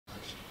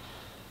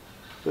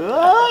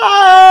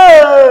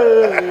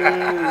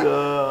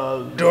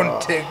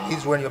Don't take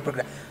this when you're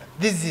pregnant.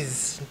 This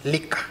is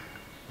liquor.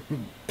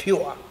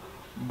 Pure.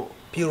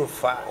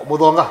 Purified.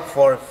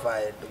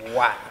 Fortified.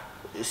 What?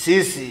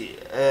 Sisi,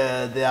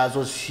 the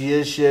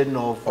Association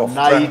of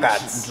Night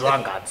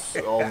Drunkards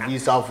of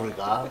East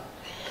Africa,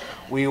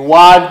 we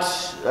want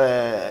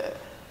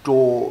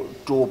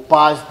to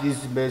pass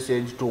this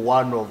message to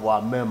one of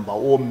our members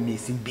who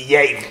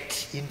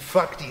misbehaved. In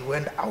fact, he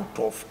went out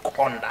of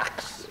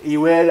conduct. He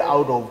went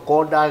out of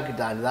conduct,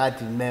 and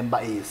that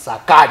member is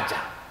Sakaja.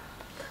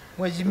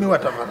 Mheshimiwa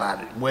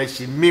tafadhali.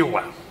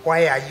 Mheshimiwa.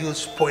 Why are you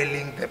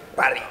spoiling the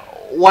party?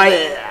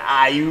 Why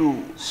are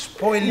you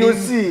spoiling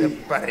the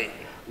party?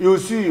 You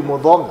see,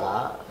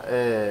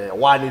 Modonga,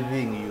 one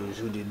thing you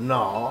should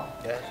know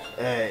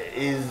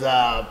is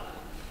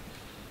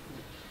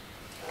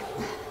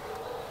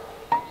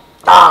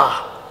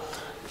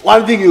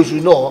one thing you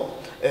should know,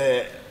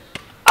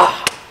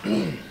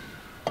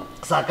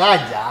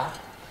 Sakaja,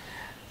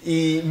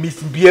 he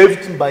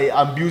misbehaved by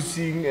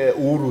abusing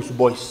Uru's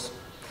boys.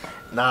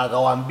 Na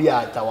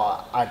akawambia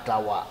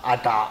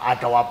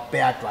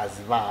atawapea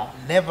transfer.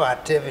 Never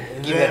at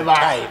even given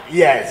time.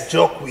 Yes.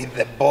 Joke with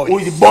the boys.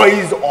 With the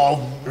boys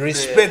of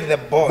respect the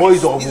boys.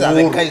 Boys of these are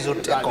the guys who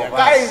take over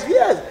guys,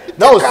 yes.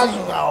 Now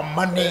our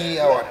money,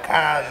 our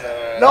cars.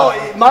 Now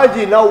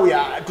imagine now we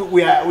are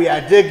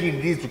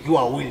taking this to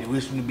Kiwa Willy. We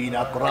should be in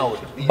a crowd.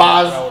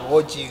 Bars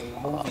watching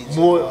movies.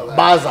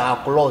 Bars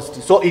are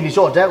closed. So in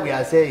short, we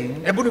are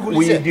saying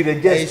we did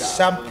register. There is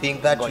something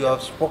that you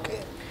have spoken.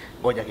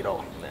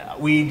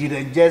 We did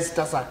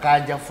register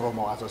Sakanja from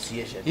our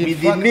association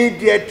with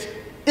immediate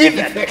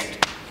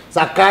effect.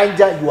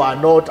 Sakanja, you are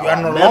not a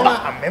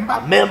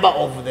member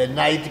of the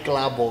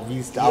nightclub of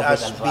East Africa.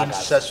 He has been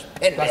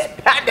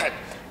suspended.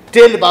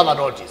 Tell Baba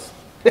notice.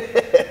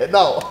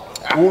 Now,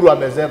 Uhuru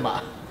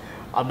amesema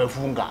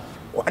amefunga.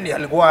 Kwani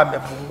alikuwa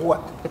amefungua?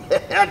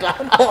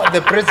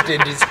 The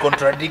president is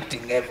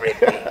contradicting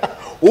everything.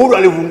 Uhuru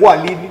alifungua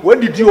lini? When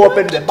did you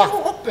open the bar?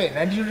 Open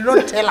and you did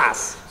not tell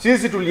us.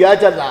 Sisi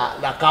tuliacha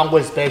na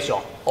Kangwe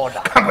special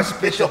order. Kangwe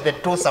special, the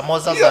 2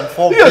 samosas and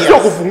 4 beers. Yes, sio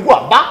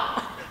kufungua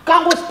bar.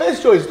 Kangwe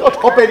special is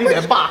not opening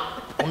the bar.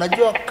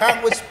 Unajua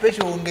Kangwe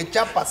special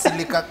ungechapa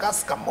silika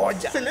kaska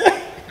moja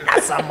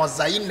na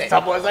samosa 4.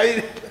 Samosa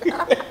 4.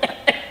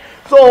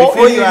 So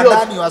before you are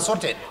done, you are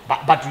sorted.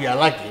 But we are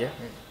lucky.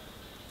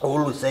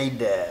 Uhuru said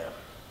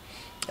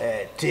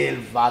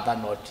till further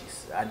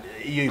notice. And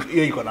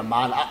you gonna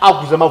man.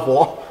 I'll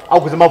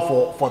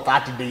for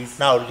 30 days.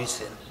 Now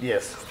listen.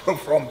 Yes.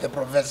 From the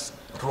professor.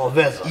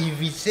 If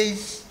he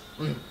says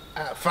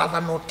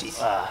further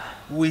notice,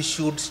 we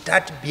should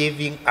start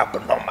behaving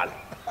abnormal.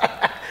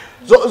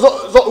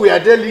 So we are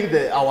telling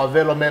our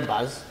fellow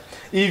members,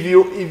 if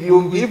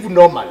you behave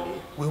normally,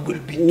 we will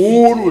be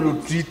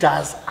will treat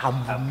us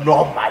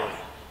abnormally.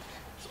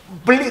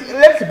 Please,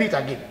 let's beat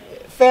again.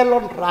 Fellow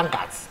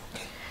drunkards.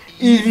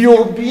 If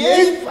you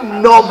behave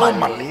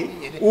normally,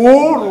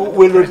 Uhuru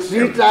will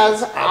treat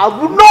us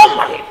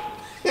abnormally.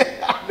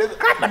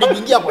 Kama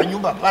niingia kwa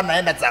nyumba hapa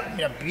naenda saa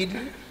 12.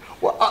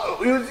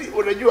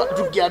 Unajua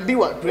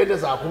tukiambiwa tuende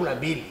saa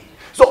 12.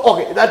 So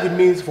okay, that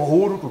means for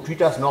Uhuru to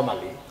treat us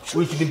normally,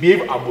 we should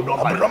behave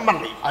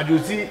abnormally. And you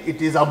see,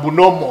 it is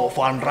abnormal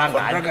for a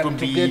drunkard to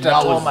be in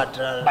house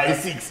by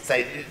 6.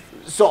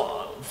 So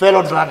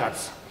fellow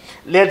drunkards,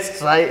 let's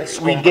try.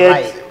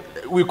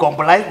 We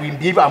comply. We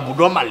behave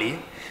abnormally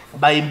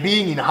by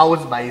being in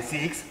house by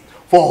 6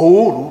 for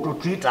Uhuru to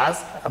treat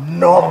us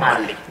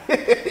normally.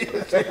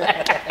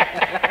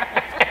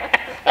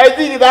 I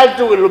think that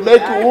will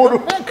make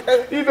Uhuru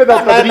even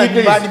after 3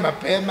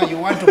 days. You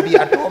want to be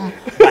at home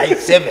by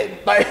 7.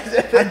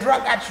 A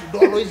drunkard should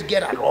always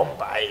get at home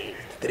by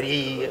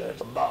 3.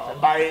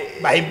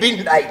 By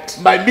midnight.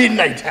 By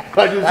midnight.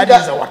 That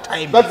is our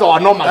time. That's our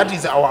normal. That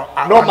is our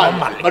normal.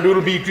 But we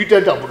will be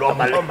treated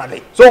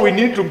abnormally. So we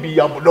need to be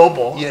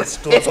abnormal. Yes,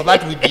 so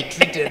that we be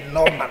treated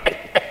normally.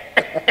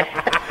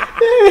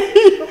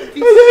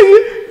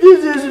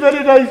 This is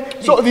very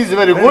nice. So this is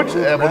very good,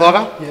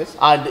 Mudoka. Yes.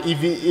 And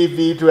if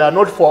it were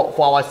not for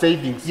our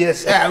savings,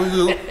 yes,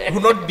 we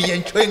will not be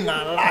enjoying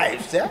our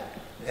lives. Yeah?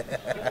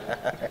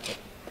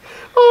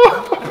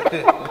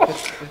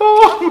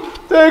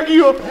 Thank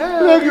you.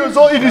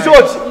 So in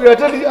short, we are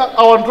telling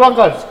our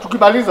drunkards to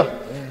Kibaliza,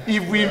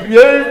 if we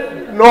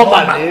behave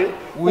normally,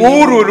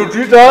 Uhuru will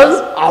treat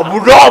us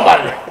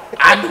abnormally,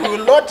 and we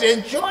will not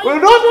enjoy. We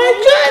will not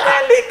enjoy the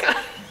liquor.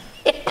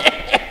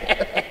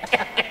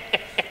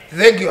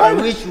 Thank you. I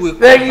wish we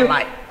could. Thank you.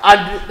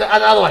 And the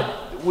other one,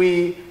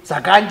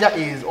 Sakanja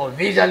is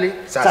officially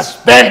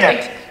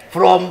suspended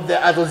from the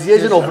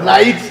Association of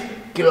Night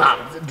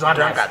Clubs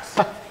Drunkards.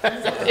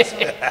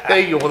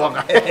 Thank you,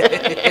 Mudoka.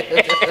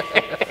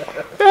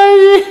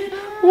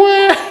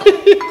 Where?